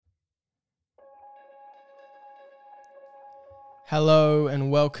Hello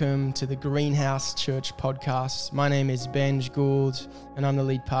and welcome to the Greenhouse Church podcast. My name is Benj, Gould, and I'm the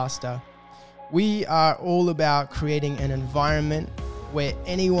lead pastor. We are all about creating an environment where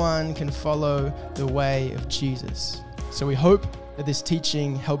anyone can follow the way of Jesus. So we hope that this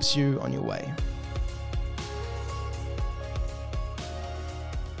teaching helps you on your way.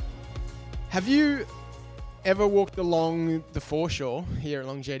 Have you ever walked along the foreshore here at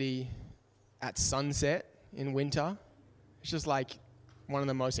Long Jetty at sunset in winter? It's just like one of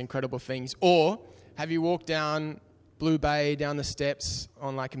the most incredible things. Or have you walked down Blue Bay, down the steps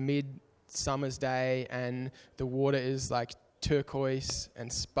on like a mid-summer's day and the water is like turquoise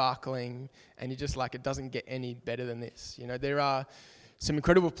and sparkling and you're just like, it doesn't get any better than this. You know, there are some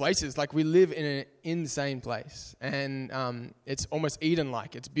incredible places. Like we live in an insane place and it's almost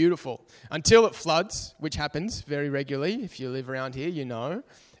Eden-like. It's beautiful until it floods, which happens very regularly. If you live around here, you know.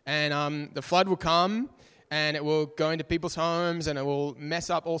 And the flood will come and it will go into people's homes and it will mess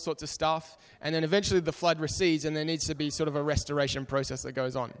up all sorts of stuff. And then eventually the flood recedes and there needs to be sort of a restoration process that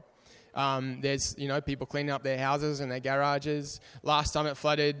goes on. There's, people cleaning up their houses and their garages. Last time it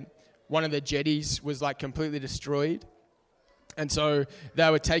flooded, one of the jetties was like completely destroyed. And so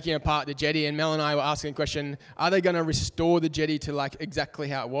they were taking apart the jetty, and Mel and I were asking the question, are they going to restore the jetty to like exactly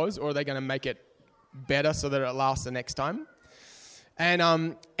how it was, or are they going to make it better so that it lasts the next time?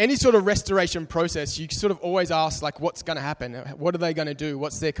 And any sort of restoration process, you sort of always ask, like, what's going to happen? What are they going to do?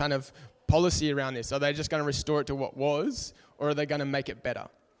 What's their kind of policy around this? Are they just going to restore it to what was, or are they going to make it better?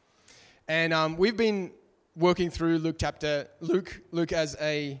 And we've been working through Luke as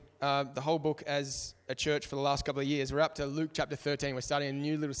the whole book as a church for the last couple of years. We're up to Luke chapter 13. We're starting a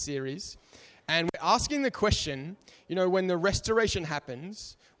new little series. And we're asking the question, when the restoration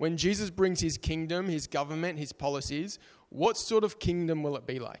happens, when Jesus brings his kingdom, his government, his policies, what sort of kingdom will it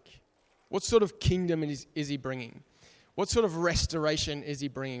be like? What sort of kingdom is he bringing? What sort of restoration is he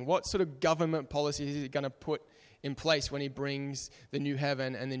bringing? What sort of government policy is he going to put in place when he brings the new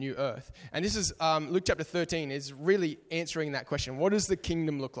heaven and the new earth? And this is Luke chapter 13 is really answering that question. What does the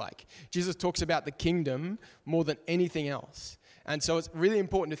kingdom look like? Jesus talks about the kingdom more than anything else. And so it's really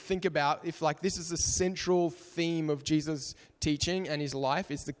important to think about if like this is the central theme of Jesus' teaching and his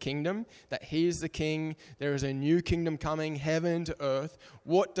life is the kingdom, that he is the king, there is a new kingdom coming, heaven to earth.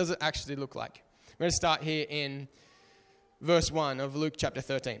 What does it actually look like? I'm going to start here in verse 1 of Luke chapter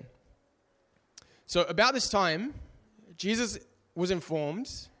 13. So about this time, Jesus was informed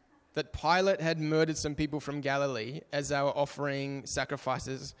that Pilate had murdered some people from Galilee as they were offering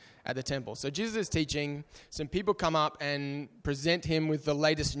sacrifices at the temple. So Jesus is teaching, some people come up and present him with the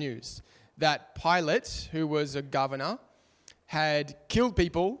latest news that Pilate, who was a governor, had killed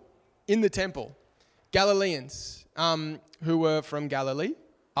people in the temple. Galileans who were from Galilee,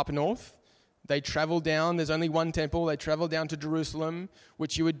 up north. They traveled down, there's only one temple, they traveled down to Jerusalem,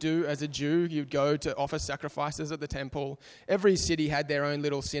 which you would do as a Jew. You'd go to offer sacrifices at the temple. Every city had their own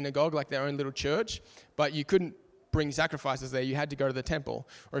little synagogue, like their own little church, but you couldn't bring sacrifices there. You had to go to the temple.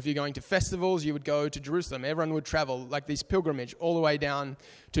 Or if you're going to festivals, you would go to Jerusalem. Everyone would travel, like this pilgrimage, all the way down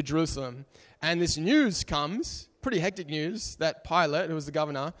to Jerusalem. And this news comes, pretty hectic news, that Pilate, who was the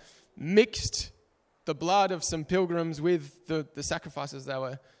governor, mixed the blood of some pilgrims with the sacrifices they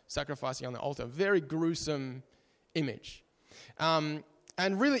were sacrificing on the altar. Very gruesome image. And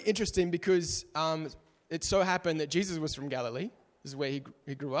really interesting because it so happened that Jesus was from Galilee. This is where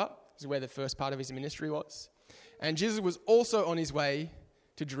he grew up. This is where the first part of his ministry was. And Jesus was also on his way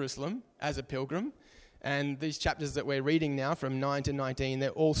to Jerusalem as a pilgrim. And these chapters that we're reading now from 9 to 19, they're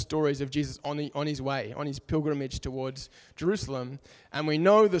all stories of Jesus on his way, on his pilgrimage towards Jerusalem. And we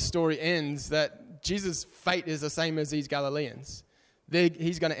know the story ends that Jesus' fate is the same as these Galileans.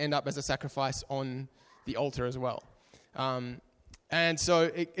 He's going to end up as a sacrifice on the altar as well. And so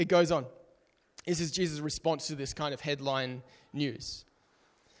it goes on. This is Jesus' response to this kind of headline news.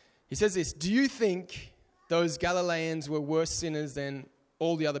 He says this, "Do you think those Galileans were worse sinners than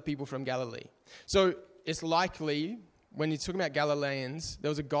all the other people from Galilee?" So it's likely, when he's talking about Galileans, there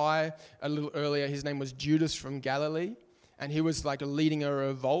was a guy a little earlier, his name was Judas from Galilee, and he was like leading a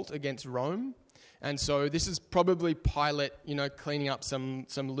revolt against Rome. And so this is probably Pilate, cleaning up some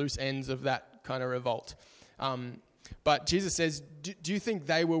loose ends of that kind of revolt. But Jesus says, do you think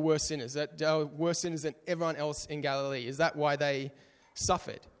they were worse sinners? That they were worse sinners than everyone else in Galilee? Is that why they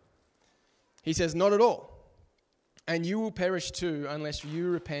suffered? He says, not at all. And you will perish too unless you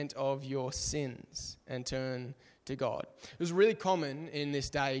repent of your sins and turn to God. It was really common in this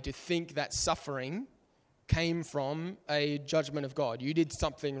day to think that suffering came from a judgment of God. You did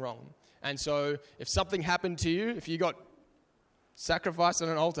something wrong. And so if something happened to you, if you got sacrificed on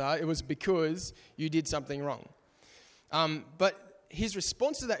an altar, it was because you did something wrong. But his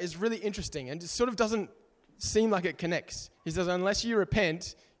response to that is really interesting and it sort of doesn't seem like it connects. He says, unless you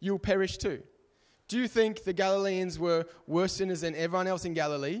repent, you'll perish too. Do you think the Galileans were worse sinners than everyone else in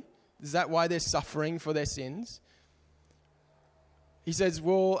Galilee? Is that why they're suffering for their sins? He says,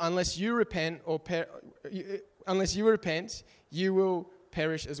 well, unless you repent, you will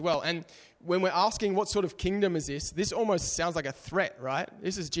perish as well. And when we're asking what sort of kingdom is this almost sounds like a threat, right?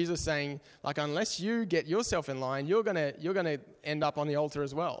 This is Jesus saying, like, unless you get yourself in line, you're gonna end up on the altar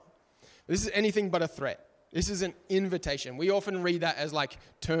as well. This is anything but a threat. This is an invitation. We often read that as like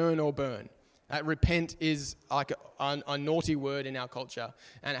turn or burn. Repent is like a naughty word in our culture,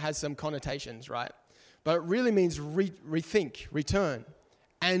 and it has some connotations, right? But it really means rethink, return,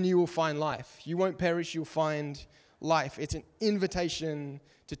 and you will find life. You won't perish, you'll find life. It's an invitation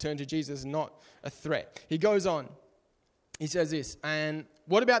to turn to Jesus, not a threat. He goes on. He says this, and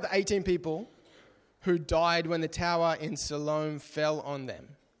what about the 18 people who died when the tower in Siloam fell on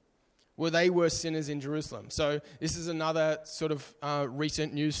them? Were they worse sinners in Jerusalem? So this is another sort of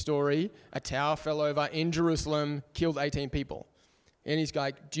recent news story. A tower fell over in Jerusalem, killed 18 people. And he's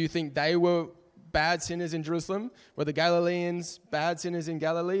like, do you think they were bad sinners in Jerusalem? Were the Galileans bad sinners in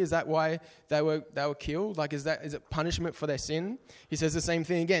Galilee? Is that why they were killed? Like, is it punishment for their sin? He says the same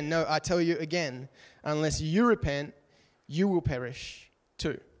thing again. No, I tell you again, unless you repent, you will perish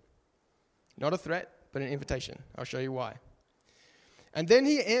too. Not a threat, but an invitation. I'll show you why. And then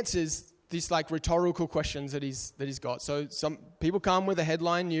he answers these like rhetorical questions that he's got. So some people come with a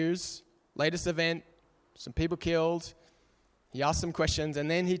headline news, latest event, some people killed. He asks some questions,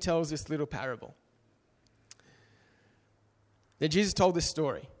 and then he tells this little parable. Then Jesus told this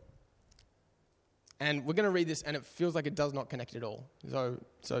story. And we're going to read this, and it feels like it does not connect at all.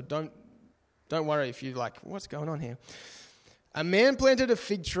 So don't worry if you're like, what's going on here? A man planted a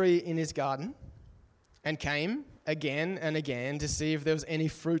fig tree in his garden and came again and again to see if there was any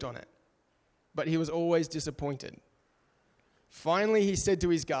fruit on it. But he was always disappointed. Finally, he said to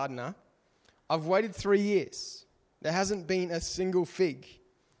his gardener, I've waited 3 years. There hasn't been a single fig.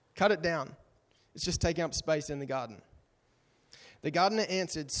 Cut it down. It's just taking up space in the garden. The gardener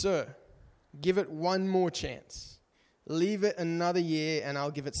answered, Sir, give it one more chance. Leave it another year and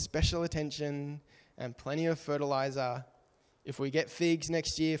I'll give it special attention and plenty of fertilizer. If we get figs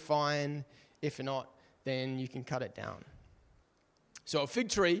next year, fine. If not, then you can cut it down. So a fig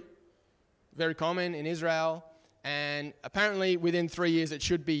tree, very common in Israel, and apparently within 3 years you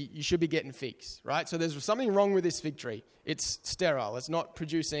should be getting figs, right? So there's something wrong with this fig tree. It's sterile. It's not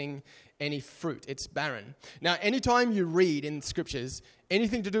producing any fruit. It's barren. Now, anytime you read in scriptures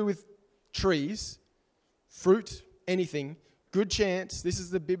anything to do with trees, fruit, anything, good chance this is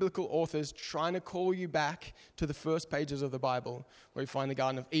the biblical authors trying to call you back to the first pages of the Bible where we find the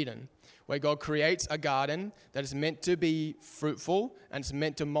Garden of Eden, where God creates a garden that is meant to be fruitful and it's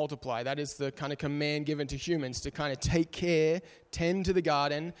meant to multiply. That is the kind of command given to humans to kind of take care, tend to the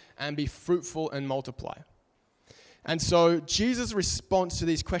garden, and be fruitful and multiply. And so Jesus' response to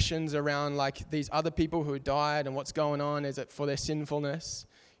these questions around like these other people who died and what's going on, is it for their sinfulness?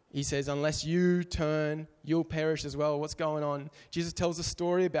 He says, unless you turn, you'll perish as well. What's going on? Jesus tells a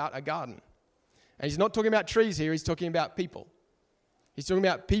story about a garden. And he's not talking about trees here, he's talking about people. He's talking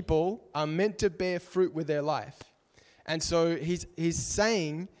about people are meant to bear fruit with their life. And so he's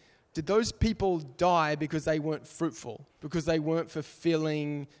saying, did those people die because they weren't fruitful? Because they weren't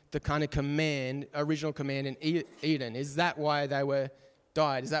fulfilling the kind of original command in Eden? Is that why they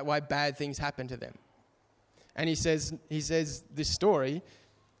died? Is that why bad things happened to them? And he says this story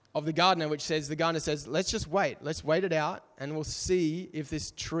of the gardener, which says, the gardener says, let's just wait. Let's wait it out and we'll see if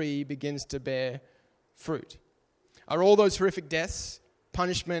this tree begins to bear fruit. Are all those horrific deaths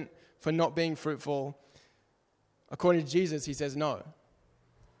punishment for not being fruitful? According to Jesus, he says no.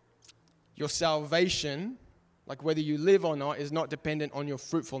 Your salvation, like whether you live or not, is not dependent on your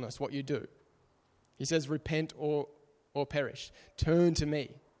fruitfulness, what you do. He says repent or perish. Turn to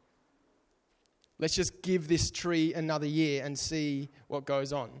me. Let's just give this tree another year and see what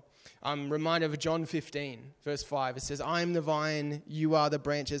goes on. I'm reminded of John 15, verse 5. It says, I am the vine, you are the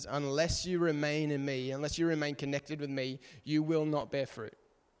branches. Unless you remain in me, unless you remain connected with me, you will not bear fruit.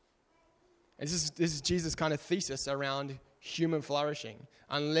 And this is Jesus' kind of thesis around human flourishing.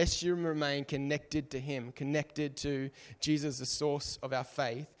 Unless you remain connected to him, connected to Jesus, the source of our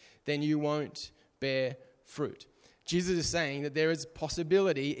faith, then you won't bear fruit. Jesus is saying that there is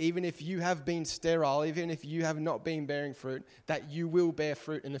possibility, even if you have been sterile, even if you have not been bearing fruit, that you will bear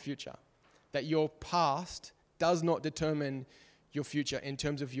fruit in the future. That your past does not determine your future in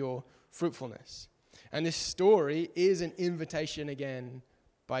terms of your fruitfulness. And this story is an invitation again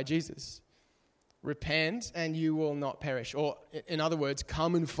by Jesus. repent and you will not perish. Or in other words,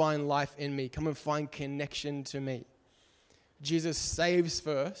 come and find life in me. Come and find connection to me. Jesus saves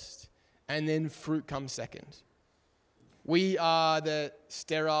first, and then fruit comes second. We are the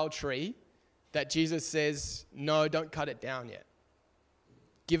sterile tree that Jesus says, no, don't cut it down yet.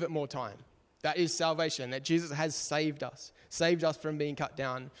 Give it more time. That is salvation, that Jesus has saved us from being cut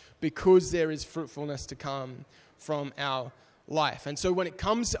down because there is fruitfulness to come from our life. And so when it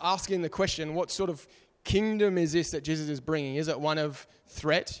comes to asking the question, what sort of kingdom is this that Jesus is bringing? Is it one of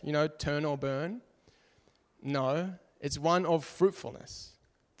threat, turn or burn? No, it's one of fruitfulness.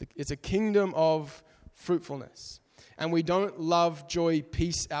 It's a kingdom of fruitfulness. And we don't love, joy,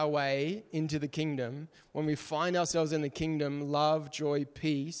 peace our way into the kingdom. When we find ourselves in the kingdom, love, joy,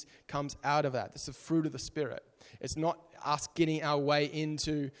 peace comes out of that. It's the fruit of the Spirit. It's not us getting our way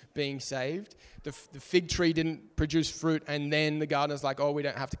into being saved. The fig tree didn't produce fruit and then the gardener's like, oh, we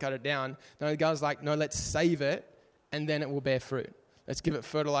don't have to cut it down. No, the gardener's like, no, let's save it and then it will bear fruit. Let's give it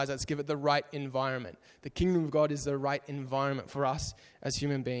fertilizer. Let's give it the right environment. The kingdom of God is the right environment for us as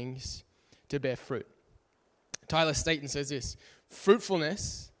human beings to bear fruit. Tyler Staton says this: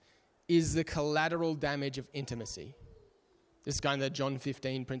 fruitfulness is the collateral damage of intimacy. This is kind of the John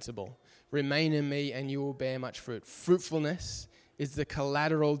 15 principle. Remain in me and you will bear much fruit. Fruitfulness is the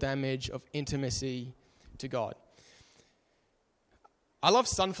collateral damage of intimacy to God. I love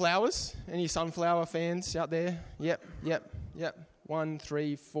sunflowers. Any sunflower fans out there? Yep. 1,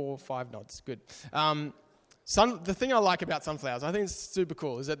 3, 4, 5 nods. Good. The thing I like about sunflowers, I think it's super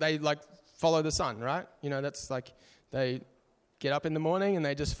cool, is that they follow the sun, right? That's they get up in the morning and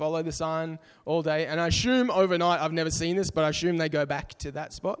they just follow the sun all day. And I assume overnight, I've never seen this, but I assume they go back to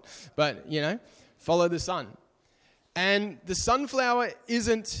that spot. But, follow the sun. And the sunflower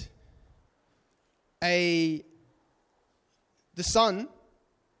the sun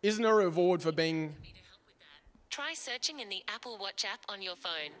isn't a reward for being... Try searching in the Apple Watch app on your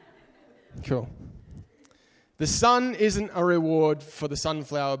phone. Cool. The sun isn't a reward for the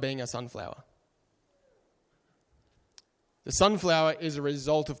sunflower being a sunflower. The sunflower is a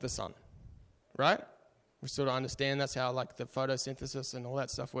result of the sun, right? We sort of understand that's how the photosynthesis and all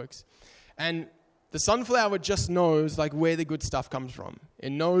that stuff works. And the sunflower just knows where the good stuff comes from.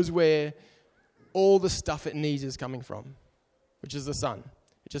 It knows where all the stuff it needs is coming from, which is the sun.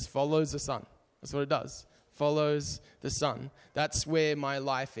 It just follows the sun. That's what it does. Follows the sun. That's where my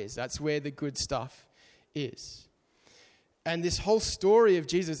life is. That's where the good stuff is. And this whole story of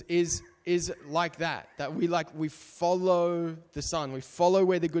Jesus is like that we follow the sun. We follow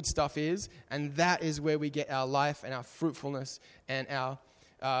where the good stuff is, and that is where we get our life and our fruitfulness and our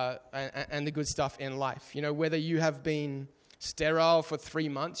and the good stuff in life. Whether you have been sterile for 3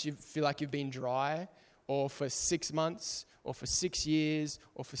 months, you feel like you've been dry, or for 6 months, or for 6 years,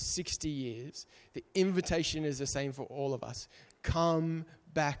 or for 60 years, the invitation is the same for all of us. Come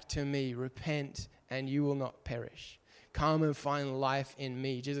back to me, repent, and you will not perish. Come and find life in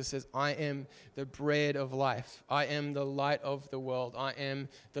me. Jesus says, I am the bread of life. I am the light of the world. I am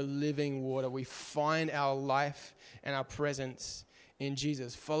the living water. We find our life and our presence in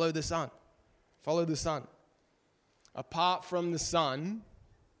Jesus. Follow the sun. Follow the sun. Apart from the sun,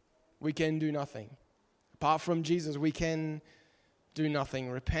 we can do nothing. Apart from Jesus, we can do nothing.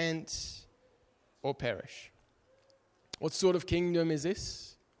 Repent or perish. What sort of kingdom is this?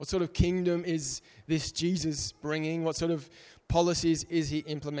 What sort of kingdom is this Jesus bringing? What sort of policies is he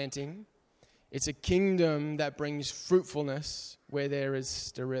implementing? It's a kingdom that brings fruitfulness where there is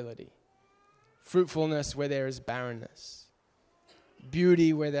sterility. Fruitfulness where there is barrenness.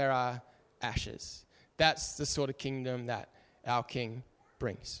 Beauty where there are ashes. That's the sort of kingdom that our King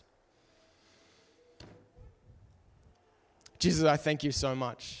brings. Jesus, I thank you so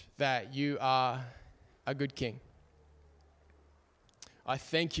much that you are a good King. I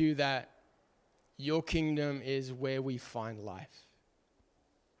thank you that your kingdom is where we find life.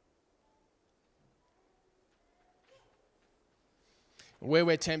 Where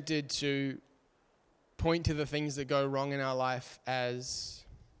we're tempted to point to the things that go wrong in our life as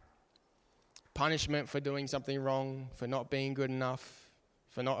punishment for doing something wrong, for not being good enough,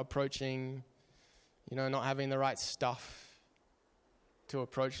 for not approaching, not having the right stuff to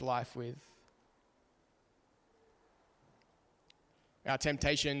approach life with. Our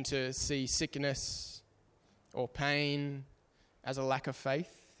temptation to see sickness or pain as a lack of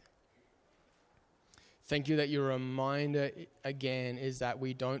faith. Thank you that your reminder again is that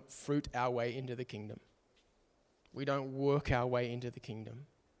we don't fruit our way into the kingdom. We don't work our way into the kingdom.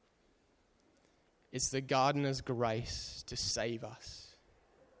 It's the gardener's grace to save us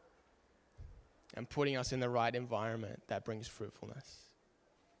and putting us in the right environment that brings fruitfulness.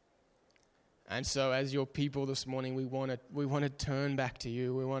 And so as your people this morning, we want to turn back to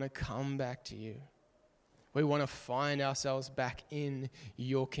you. We want to come back to you. We want to find ourselves back in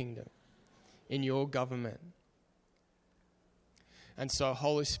your kingdom, in your government. And so,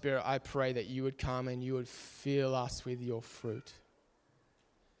 Holy Spirit, I pray that you would come and you would fill us with your fruit.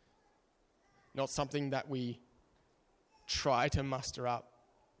 Not something that we try to muster up.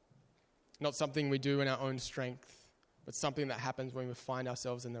 Not something we do in our own strength, but something that happens when we find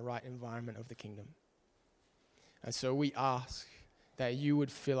ourselves in the right environment of the kingdom. And so we ask that you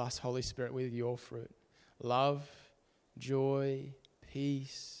would fill us, Holy Spirit, with your fruit. Love, joy,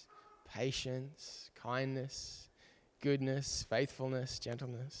 peace, patience, kindness, goodness, faithfulness,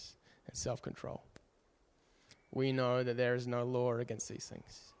 gentleness, and self-control. We know that there is no law against these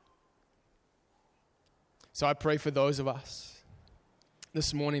things. So I pray for those of us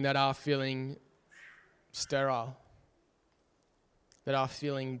this morning that are feeling sterile, that are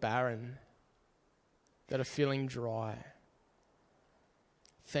feeling barren, that are feeling dry.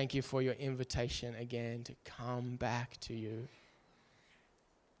 Thank you for your invitation again to come back to you.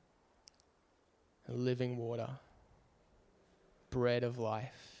 Living water, bread of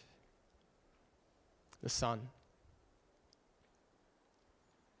life, the Son.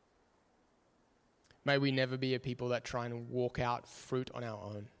 May we never be a people that try and walk out fruit on our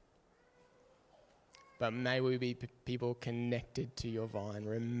own. But may we be people connected to your vine,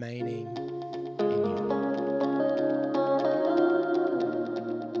 remaining